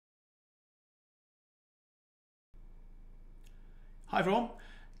Hi everyone,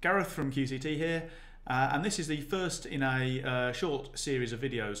 Gareth from QCT here, and this is the first in a short series of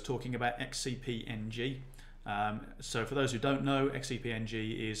videos talking about XCP-ng. So for those who don't know, XCP-ng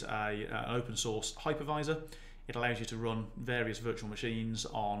is an open source hypervisor. It allows you to run various virtual machines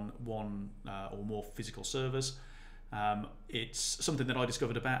on one or more physical servers. It's something that I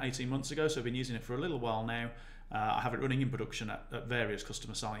discovered about 18 months ago, so I've been using it for a little while now. I have it running in production at various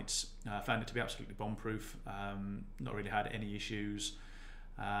customer sites. Found it to be absolutely bomb-proof, not really had any issues.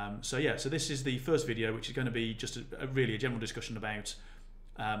 So this is the first video, which is going to be just really a general discussion about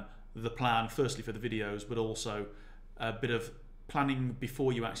the plan, firstly for the videos, but also a bit of planning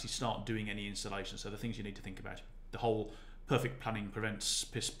before you actually start doing any installation. So the things you need to think about. The whole perfect planning prevents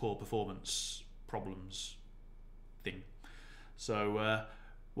piss poor performance problems thing. So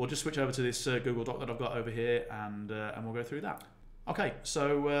we'll just switch over to this Google Doc that I've got over here, and we'll go through that. Okay,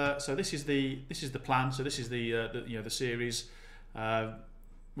 so this is the plan. So this is the series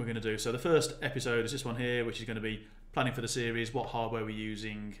we're going to do. So the first episode is this one here, which is going to be planning for the series, what hardware we're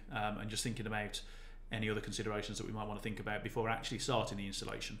using, and just thinking about any other considerations that we might want to think about before actually starting the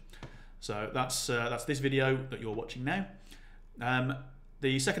installation. So that's this video that you're watching now.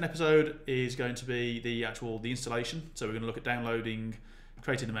 The second episode is going to be the installation. So we're going to look at downloading,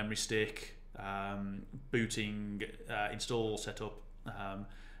 creating a memory stick, booting, install, setup,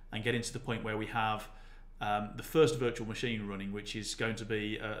 and getting to the point where we have the first virtual machine running, which is going to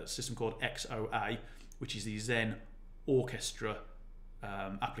be a system called XOA, which is the Zen Orchestra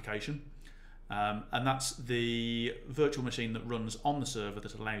application. And that's the virtual machine that runs on the server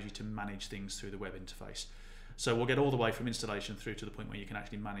that allows you to manage things through the web interface. So we'll get all the way from installation through to the point where you can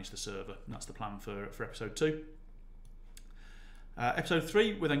actually manage the server. And that's the plan for episode 2. Episode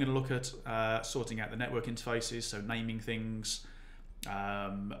 3, we're then going to look at sorting out the network interfaces, so naming things,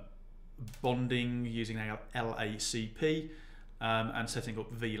 bonding using LACP, and setting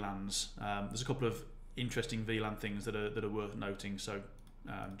up VLANs. There's a couple of interesting VLAN things that are worth noting, so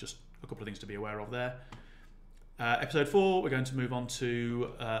just a couple of things to be aware of there. Episode 4, we're going to move on to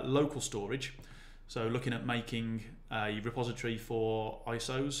local storage. So looking at making a repository for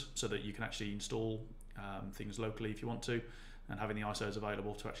ISOs so that you can actually install things locally if you want to, and having the ISOs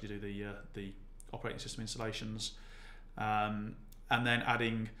available to actually do the operating system installations, and then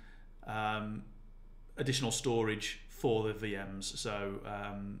adding additional storage for the VMs. So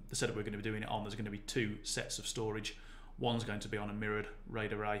the setup we're going to be doing it on, there's going to be 2 sets of storage. One's going to be on a mirrored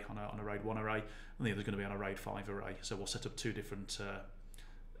RAID array, on a RAID 1 array, and the other's going to be on a RAID 5 array. So we'll set up 2 different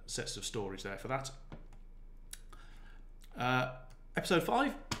sets of storage there for that. Episode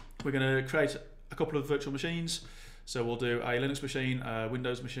 5, we're going to create a couple of virtual machines. So we'll do a Linux machine, a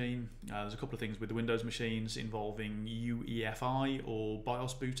Windows machine. There's a couple of things with the Windows machines involving UEFI or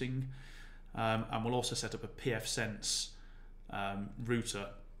BIOS booting. And we'll also set up a pfSense router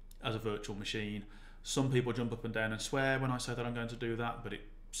as a virtual machine. Some people jump up and down and swear when I say that I'm going to do that, but it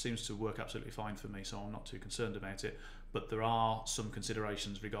seems to work absolutely fine for me, so I'm not too concerned about it. But there are some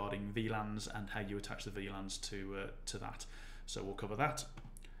considerations regarding VLANs and how you attach the VLANs to that. So we'll cover that.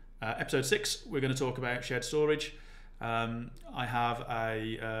 Episode 6, we're going to talk about shared storage. I have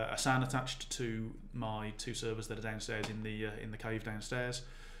a SAN attached to my 2 servers that are downstairs in the cave downstairs.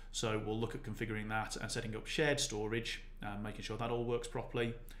 So we'll look at configuring that and setting up shared storage, making sure that all works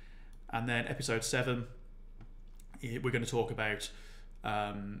properly. And then episode 7, we're going to talk about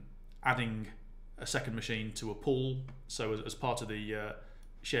adding a second machine to a pool. So as part of the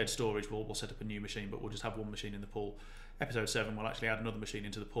shared storage, we'll set up a new machine, but we'll just have one machine in the pool. Episode 7, we'll actually add another machine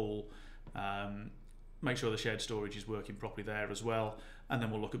into the pool, make sure the shared storage is working properly there as well, and then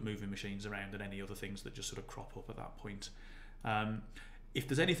we'll look at moving machines around and any other things that just sort of crop up at that point. If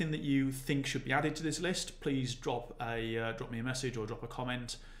there's anything that you think should be added to this list, please drop me a message or drop a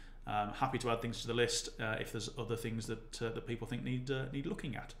comment. Happy to add things to the list if there's other things that people think need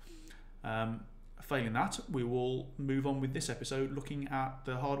looking at. Failing that, we will move on with this episode looking at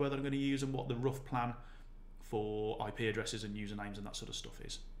the hardware that I'm going to use and what the rough plan for IP addresses and usernames and that sort of stuff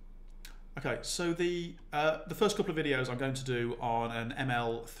is. Okay, so the first couple of videos I'm going to do on an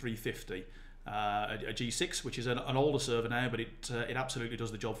ML350, a G6, which is an older server now, but it absolutely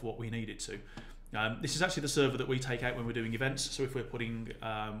does the job for what we need it to. This is actually the server that we take out when we're doing events. So if we're putting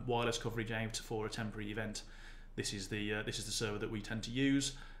wireless coverage out for a temporary event, this is the server that we tend to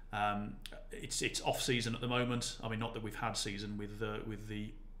use. It's off season at the moment. I mean, not that we've had season with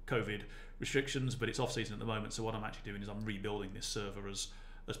the COVID restrictions, but it's off season at the moment. So what I'm actually doing is I'm rebuilding this server as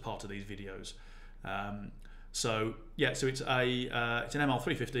part of these videos. So it's an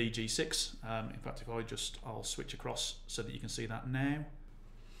ML350 G6. In fact, if I'll switch across so that you can see that now.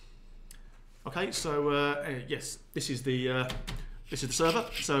 Okay, so yes, this is the this is the server.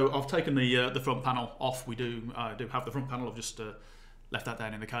 So I've taken the front panel off. I do have the front panel. I've just left that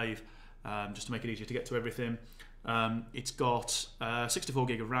down in the cave just to make it easier to get to everything. It's got 64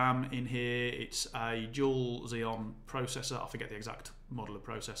 gig of RAM in here. It's a dual Xeon processor. I forget the exact model of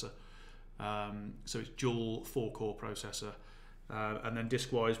processor. So it's dual 4-core processor. And then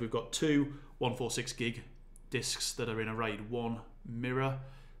disk-wise, we've got two 146 gig disks that are in a RAID 1 mirror.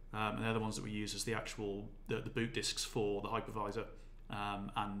 And they're the ones that we use as the actual the boot disks for the hypervisor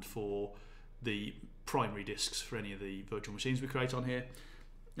and for the primary disks for any of the virtual machines we create on here.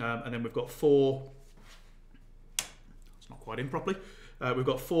 And then we've got four, it's not quite in properly, we've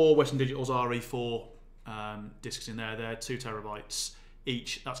got four Western Digital's RE4 disks in there. They're 2 terabytes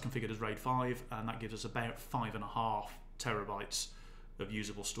each. That's configured as RAID 5, and that gives us about 5.5 terabytes of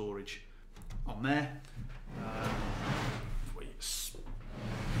usable storage on there. If we spin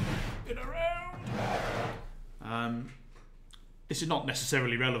around. This is not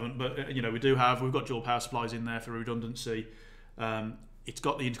necessarily relevant, but you know, we've got dual power supplies in there for redundancy. It's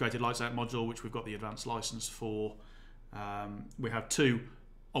got the integrated lights out module, which we've got the advanced license for. We have 2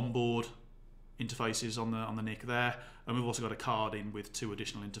 onboard interfaces on the NIC there, and we've also got a card in with 2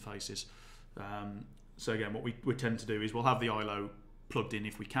 additional interfaces. So again, what we tend to do is we'll have the ILO plugged in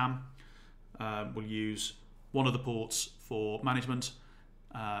if we can. We'll use one of the ports for management.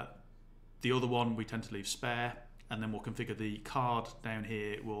 The other one we tend to leave spare, and then we'll configure the card down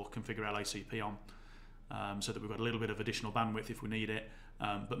here. We'll configure LACP on, so that we've got a little bit of additional bandwidth if we need it,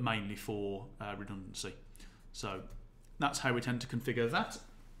 but mainly for redundancy. So that's how we tend to configure that.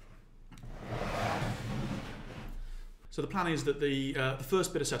 So the plan is that the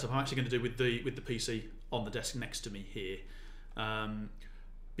first bit of setup I'm actually going to do with the PC on the desk next to me here,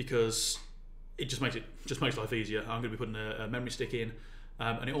 because it just makes life easier. I'm going to be putting a memory stick in,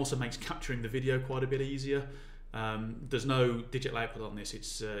 and it also makes capturing the video quite a bit easier. There's no digital output on this;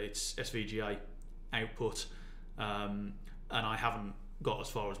 it's SVGA output, and I haven't got as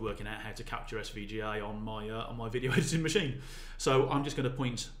far as working out how to capture SVGA on my video editing machine. So I'm just going to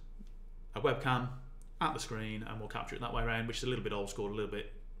point a webcam at the screen, and we'll capture it that way around, which is a little bit old school, a little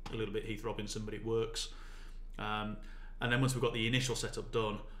bit Heath Robinson, but it works. And then once we've got the initial setup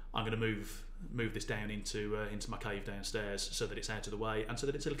done, I'm going to move this down into my cave downstairs so that it's out of the way and so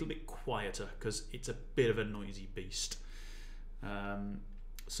that it's a little bit quieter, because it's a bit of a noisy beast.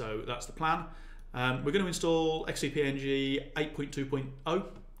 So that's the plan. We're going to install XCP-ng 8.2.0.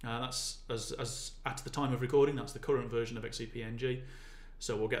 That's as at the time of recording, that's the current version of XCP-ng.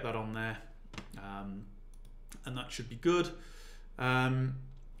 So we'll get that on there, and that should be good.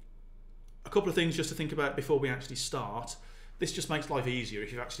 A couple of things just to think about before we actually start. This just makes life easier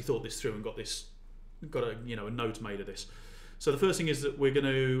if you've actually thought this through and got a note made of this. So the first thing is that we're going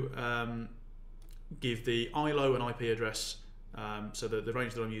to give the ILO and IP address. So the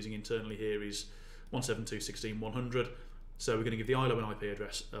range that I'm using internally here is 172.16.100. So we're going to give the ILO and IP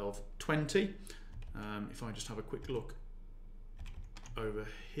address of 20. If I just have a quick look over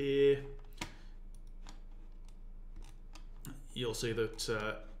here, you'll see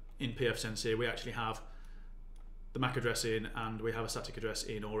that in pfSense here we actually have the MAC address in, and we have a static address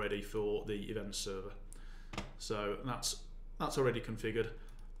in already for the events server. So that's already configured.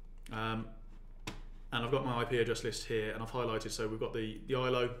 And I've got my IP address list here, and I've highlighted, so we've got the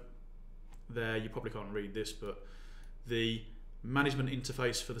ILO there. You probably can't read this, but the management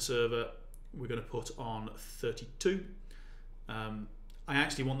interface for the server we're going to put on 32. I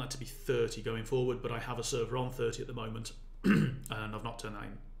actually want that to be 30 going forward, but I have a server on 30 at the moment, and I've not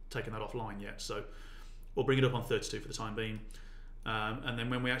taken that offline yet, so we'll bring it up on 32 for the time being. And then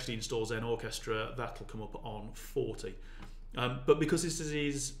when we actually install Zen Orchestra, that'll come up on 40. But because this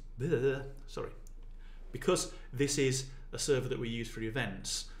is because this is a server that we use for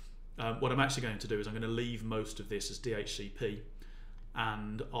events, what I'm actually going to do is I'm going to leave most of this as DHCP,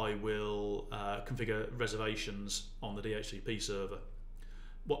 and I will configure reservations on the DHCP server.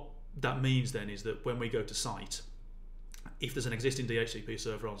 What that means then is that when we go to site, if there's an existing DHCP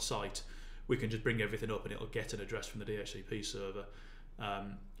server on site, we can just bring everything up and it'll get an address from the DHCP server.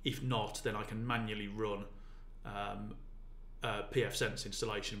 If not, then I can manually run pfSense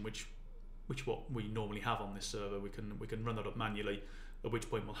installation, which what we normally have on this server. We can run that up manually, at which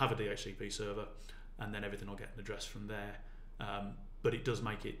point we'll have a DHCP server, and then everything will get an address from there. But it does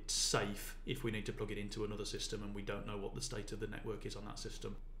make it safe if we need to plug it into another system and we don't know what the state of the network is on that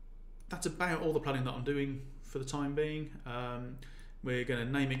system. That's about all the planning that I'm doing for the time being. We're going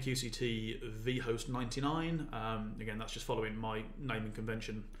to name it QCT vhost99. Again, that's just following my naming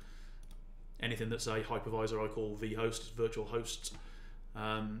convention. Anything that's a hypervisor I call vhost, virtual hosts.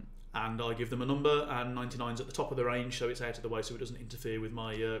 And and I give them a number, and 99's at the top of the range, so it's out of the way, so it doesn't interfere with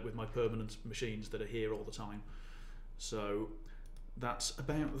my permanent machines that are here all the time. So that's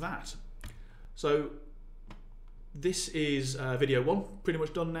about that. So this is video 1, pretty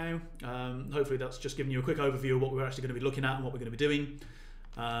much done now. Hopefully that's just giving you a quick overview of what we're actually going to be looking at and what we're going to be doing.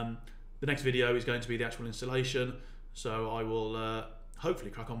 The next video is going to be the actual installation, so I will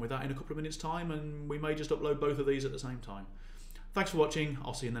hopefully crack on with that in a couple of minutes time, and we may just upload both of these at the same time. Thanks for watching,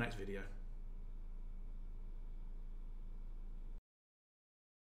 I'll see you in the next video.